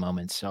types of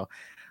moments. So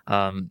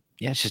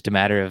it's just a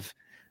matter of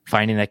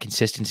finding that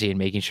consistency and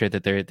making sure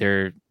that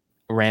they're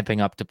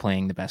ramping up to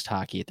playing the best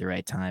hockey at the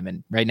right time.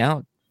 And right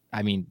now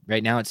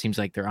it seems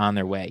like they're on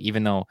their way,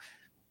 even though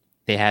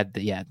they had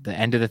the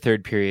end of the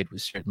third period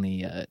was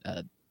certainly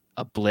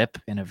a blip,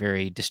 and a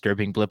very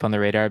disturbing blip on the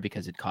radar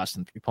because it cost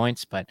them 3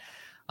 points. But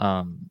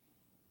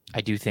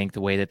I do think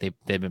the way that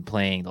they've been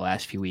playing the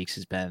last few weeks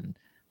has been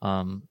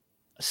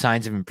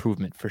signs of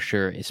improvement for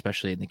sure,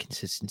 especially in the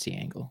consistency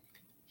angle.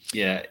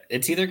 Yeah,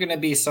 it's either going to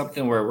be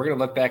something where we're going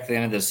to look back at the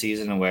end of the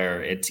season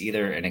where it's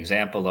either an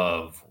example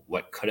of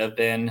what could have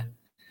been,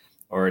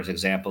 or it's an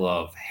example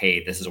of,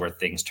 hey, this is where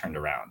things turned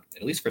around.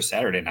 At least for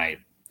Saturday night,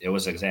 it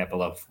was an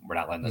example of, we're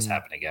not letting this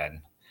happen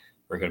again.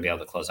 We're going to be able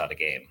to close out a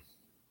game.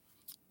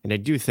 And I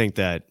do think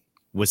that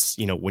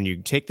when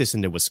you take this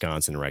into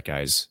Wisconsin, right,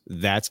 guys,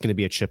 that's going to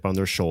be a chip on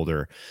their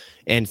shoulder.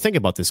 And think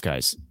about this,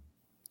 guys.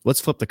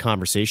 Let's flip the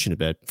conversation a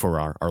bit for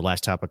our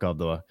last topic of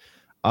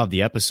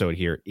the episode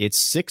here. It's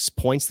 6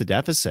 points the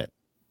deficit.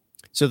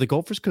 So the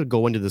Gophers could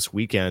go into this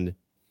weekend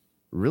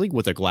really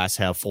with a glass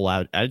half full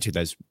out attitude.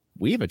 That's,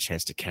 we have a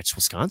chance to catch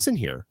Wisconsin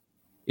here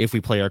if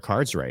we play our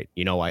cards right.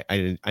 You know,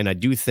 I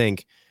do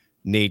think,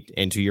 Nate,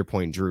 and to your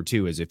point, Drew,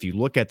 too, is if you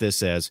look at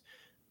this as,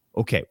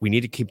 okay, we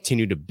need to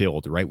continue to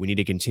build, right? We need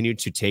to continue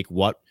to take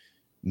what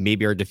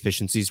maybe our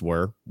deficiencies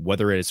were,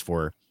 whether it is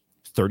for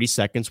 30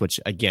 seconds, which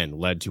again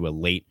led to a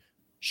late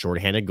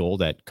shorthanded goal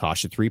that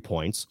cost you 3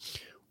 points,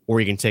 or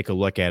you can take a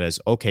look at it as,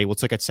 okay,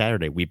 let's look at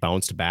Saturday. We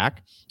bounced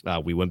back.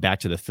 We went back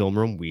to the film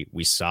room.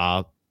 We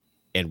saw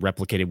and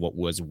replicated what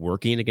was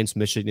working against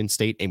Michigan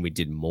State, and we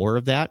did more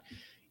of that,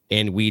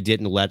 and we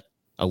didn't let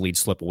a lead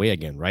slip away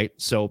again, right?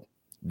 So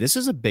this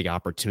is a big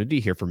opportunity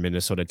here for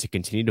Minnesota to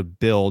continue to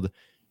build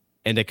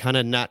and to kind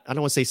of not, I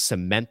don't want to say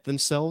cement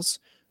themselves,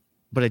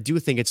 but I do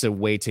think it's a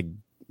way to,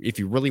 if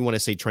you really want to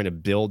say trying to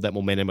build that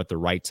momentum at the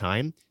right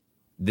time,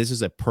 this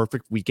is a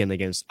perfect weekend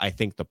against, I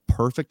think, the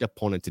perfect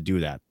opponent to do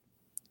that.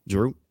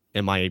 Drew,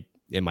 am I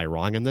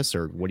wrong on this,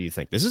 or what do you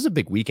think? This is a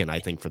big weekend, I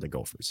think, for the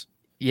Gophers.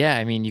 Yeah,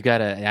 I mean, you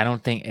gotta. I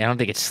don't think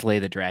it's slay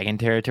the dragon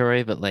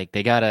territory, but like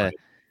they gotta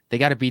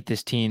beat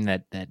this team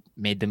that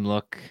made them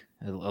look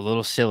a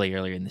little silly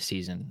earlier in the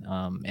season,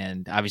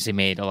 and obviously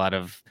made a lot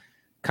of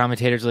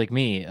commentators like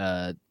me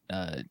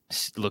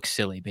look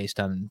silly based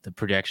on the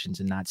projections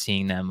and not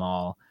seeing them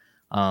all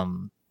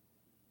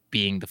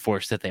being the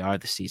force that they are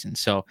this season.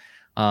 So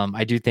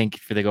I do think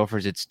for the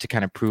Gophers, it's to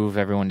kind of prove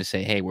everyone to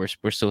say, hey, we're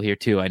still here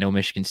too. I know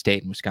Michigan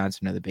State and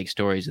Wisconsin are the big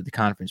stories of the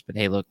conference, but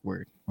hey, look,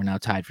 we're now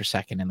tied for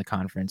second in the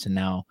conference, and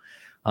now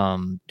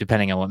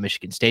depending on what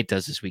Michigan State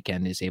does this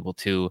weekend, is able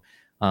to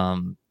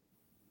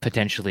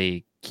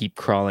potentially keep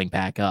crawling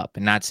back up.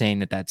 And not saying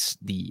that that's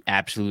the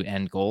absolute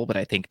end goal, but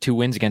I think 2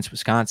 wins against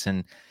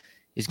Wisconsin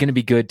is going to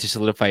be good to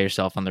solidify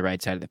yourself on the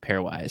right side of the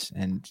pairwise.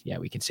 And yeah,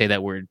 we can say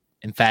that word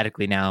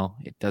emphatically now.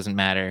 It doesn't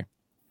matter.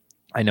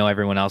 I know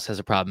everyone else has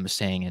a problem with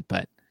saying it,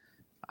 but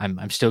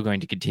I'm still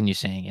going to continue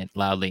saying it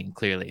loudly and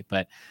clearly.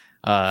 But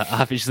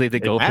obviously the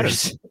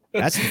Gophers.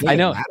 That's the thing I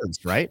know. that matters,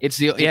 right? It's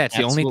the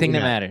only thing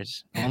that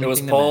matters. It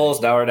was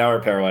polls, now we're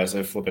pairwise.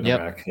 They're flipping it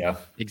back. Yeah,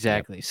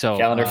 exactly. Yep. So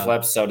calendar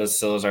flips. So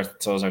is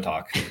our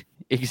talk.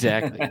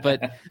 Exactly.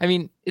 But I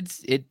mean,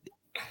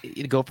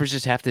 the Gophers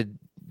just have to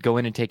go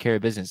in and take care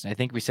of business. And I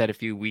think we said a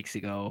few weeks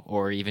ago,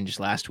 or even just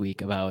last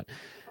week, about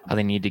how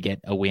they need to get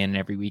a win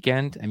every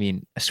weekend. I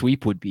mean, a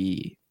sweep would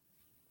be.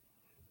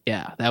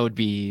 Yeah, that would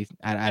be.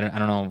 I don't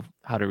know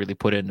how to really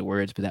put it into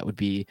words, but that would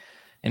be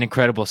an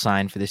incredible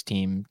sign for this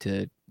team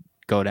to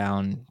go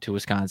down to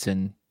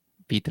Wisconsin,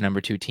 beat the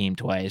number 2 team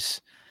twice,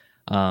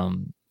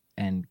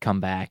 and come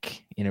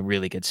back in a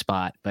really good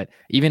spot. But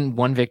even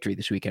one victory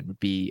this weekend would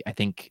be, I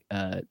think,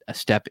 a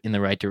step in the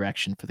right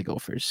direction for the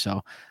Gophers.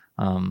 So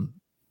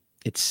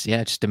it's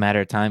just a matter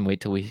of time.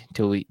 Wait till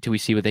we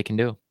see what they can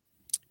do.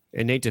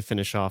 And Nate, to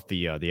finish off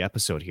the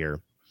episode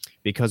here,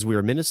 because we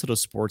are Minnesota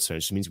sports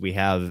fans, which means we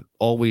have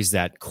always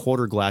that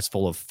quarter glass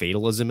full of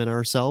fatalism in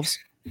ourselves.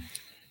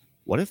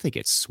 What if they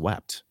get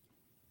swept?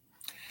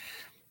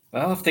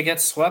 Well, if they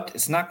get swept,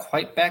 it's not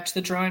quite back to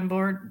the drawing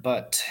board,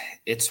 but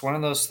it's one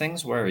of those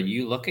things where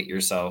you look at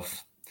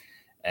yourself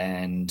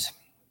and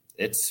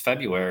it's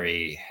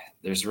February.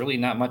 There's really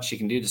not much you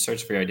can do to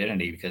search for your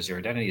identity, because your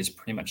identity is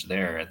pretty much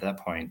there at that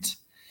point.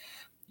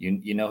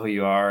 You know who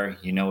you are.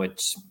 You know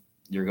what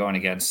you're going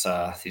against,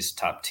 these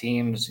top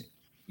teams.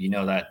 You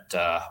know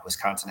that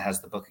Wisconsin has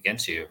the book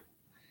against you.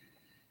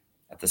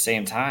 At the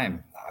same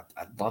time,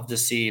 I'd love to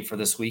see for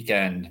this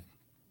weekend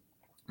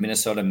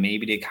Minnesota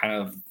maybe to kind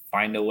of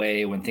find a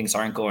way when things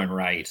aren't going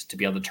right to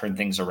be able to turn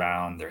things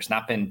around. There's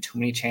not been too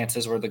many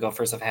chances where the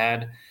Gophers have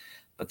had,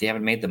 but they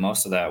haven't made the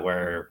most of that,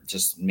 where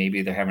just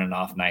maybe they're having an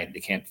off night. They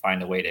can't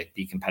find a way to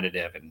be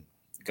competitive and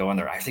go in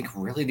there. I think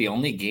really the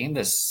only game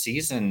this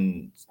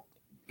season,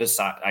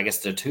 besides, I guess,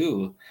 the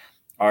 2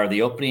 are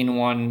the opening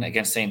one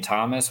against St.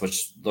 Thomas,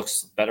 which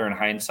looks better in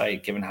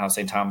hindsight given how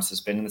St. Thomas has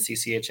been in the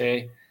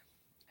CCHA.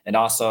 And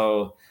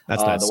also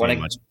that's not saying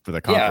much for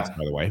the conference,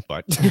 by the way,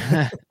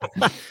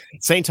 but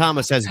St.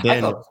 Thomas has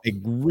been a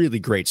really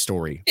great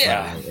story.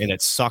 Yeah. And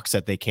it sucks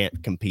that they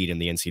can't compete in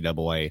the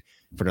NCAA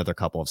for another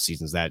couple of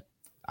seasons. That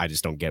I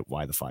just don't get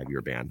why the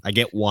 5-year ban. I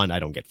get 1, I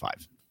don't get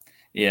 5.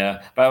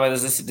 Yeah. By the way, did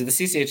the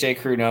CCHA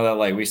crew know that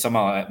like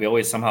we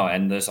always somehow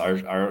end this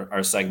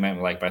our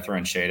segment like by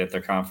throwing shade at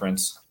their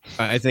conference?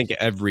 I think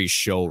every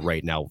show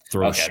right now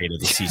throws shade at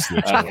the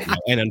CCHA.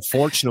 And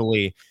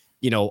unfortunately,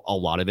 a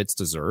lot of it's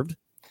deserved.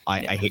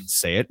 I hate to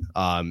say it.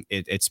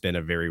 It's been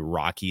a very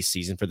rocky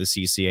season for the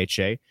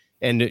CCHA,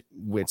 and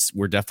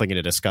we're definitely going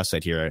to discuss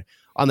that here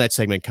on that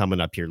segment coming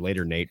up here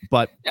later, Nate.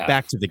 But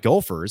back to the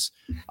Gophers,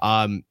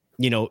 I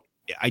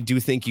do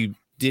think you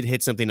did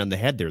hit something on the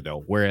head there,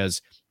 though.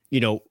 Whereas,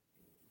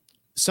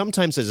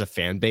 sometimes as a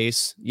fan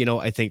base,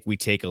 I think we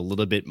take a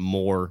little bit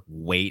more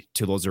weight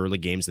to those early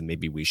games than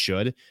maybe we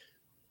should.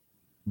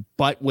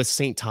 But with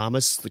St.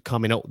 Thomas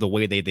coming out the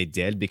way they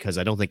did, because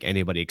I don't think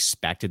anybody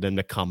expected them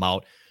to come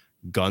out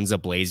guns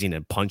a-blazing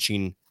and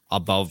punching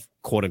above,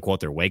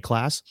 quote-unquote, their weight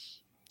class.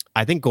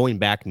 I think going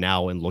back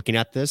now and looking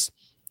at this,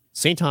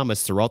 St.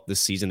 Thomas throughout the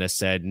season has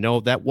said, no,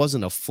 that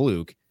wasn't a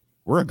fluke.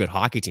 We're a good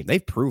hockey team.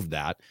 They've proved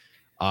that.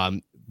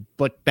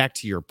 But back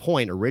to your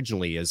point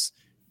originally is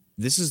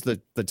this is the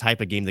type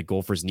of game that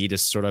Gophers need to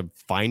sort of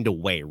find a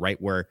way,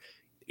 right, where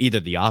either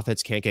the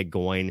offense can't get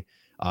going,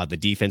 the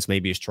defense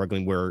maybe is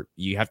struggling, where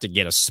you have to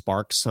get a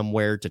spark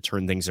somewhere to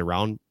turn things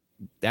around.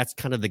 That's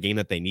kind of the game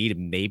that they need.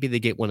 Maybe they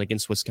get one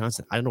against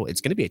Wisconsin. I don't know.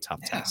 It's going to be a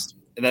tough test.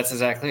 That's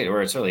exactly it.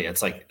 Where it's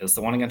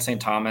the one against St.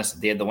 Thomas.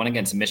 They had the one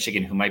against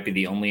Michigan, who might be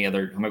the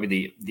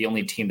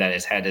only team that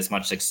has had as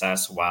much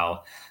success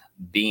while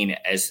being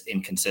as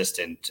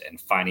inconsistent and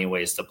finding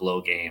ways to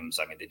blow games.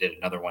 I mean, they did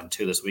another one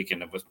too this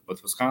weekend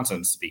with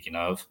Wisconsin, speaking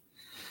of,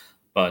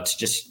 but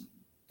just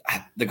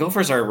the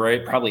Gophers are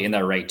probably in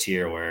that right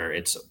tier where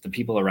it's the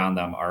people around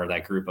them are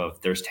that group of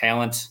there's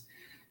talent.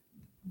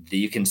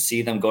 You can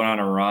see them going on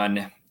a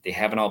run. They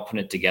haven't all put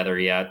it together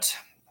yet.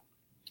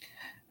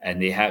 And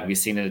we've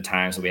seen it at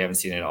times, but we haven't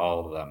seen it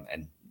all of them.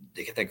 And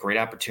they get that great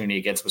opportunity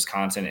against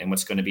Wisconsin and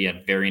what's going to be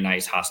a very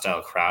nice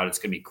hostile crowd. It's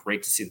going to be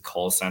great to see the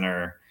Kohl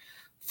Center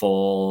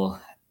full.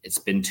 It's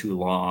been too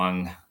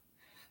long.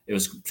 It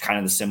was kind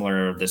of the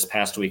similar this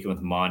past weekend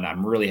with Munn.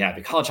 I'm really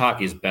happy. College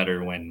hockey is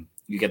better when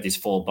you get these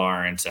full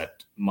barns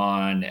at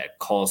Munn, at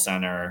Cole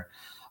Center.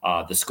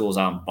 The schools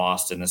out in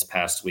Boston this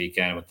past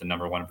weekend with the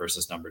number 1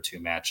 versus number 2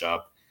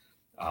 matchup.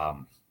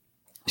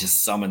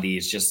 Just some of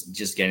these,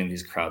 just getting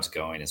these crowds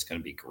going is going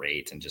to be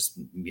great. And just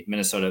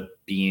Minnesota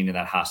being in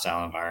that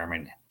hostile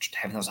environment,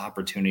 having those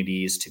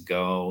opportunities to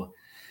go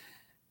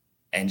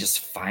and just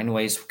find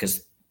ways.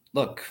 Because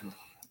look,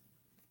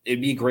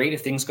 it'd be great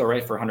if things go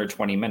right for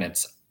 120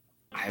 minutes.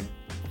 I'd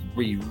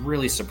be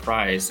really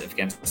surprised if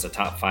against a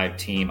top 5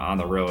 team on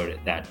the road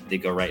that they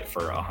go right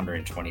for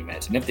 120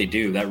 minutes. And if they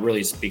do, that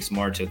really speaks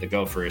more to the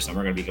Gophers, and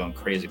we're going to be going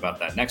crazy about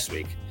that next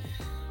week.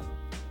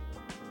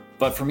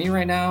 But for me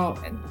right now,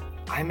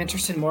 I'm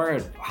interested more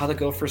in how the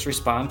Gophers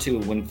respond to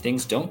when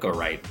things don't go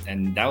right.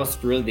 And that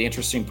was really the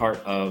interesting part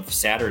of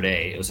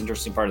Saturday. It was an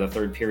interesting part of the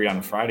third period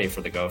on Friday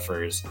for the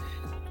Gophers,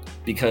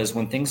 because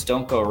when things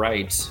don't go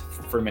right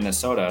for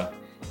Minnesota,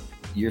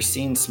 you're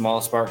seeing small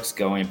sparks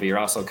going, but you're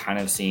also kind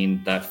of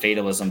seeing that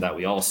fatalism that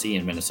we all see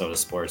in Minnesota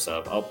sports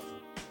of, oh,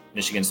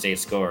 Michigan State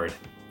scored.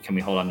 Can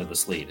we hold on to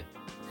this lead?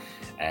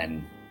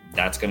 And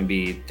that's going to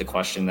be the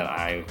question that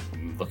I'm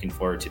looking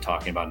forward to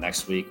talking about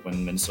next week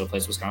when Minnesota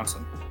plays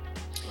Wisconsin.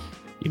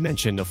 You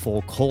mentioned a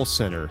full Cole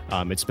Center.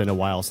 It's been a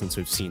while since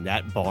we've seen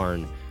that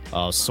barn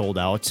sold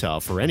out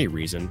for any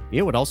reason. You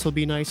know what would also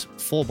be nice?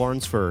 Full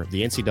barns for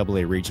the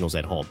NCAA regionals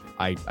at home.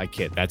 I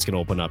kid. That's going to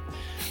open up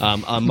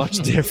a much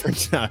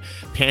different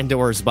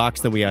Pandora's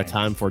box than we have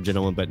time for,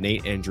 gentlemen. But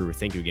Nate, Andrew,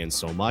 thank you again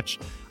so much.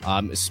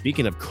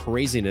 Speaking of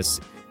craziness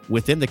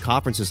within the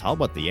conferences, how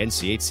about the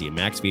NCHC?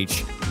 Max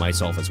Beach,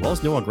 myself, as well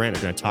as Noah Grant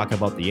are going to talk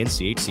about the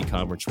NCHC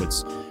conference,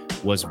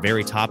 which was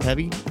very top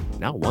heavy.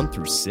 Now 1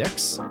 through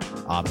 6.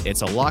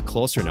 It's a lot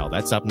closer now.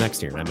 That's up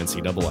next here in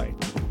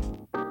MNCAA.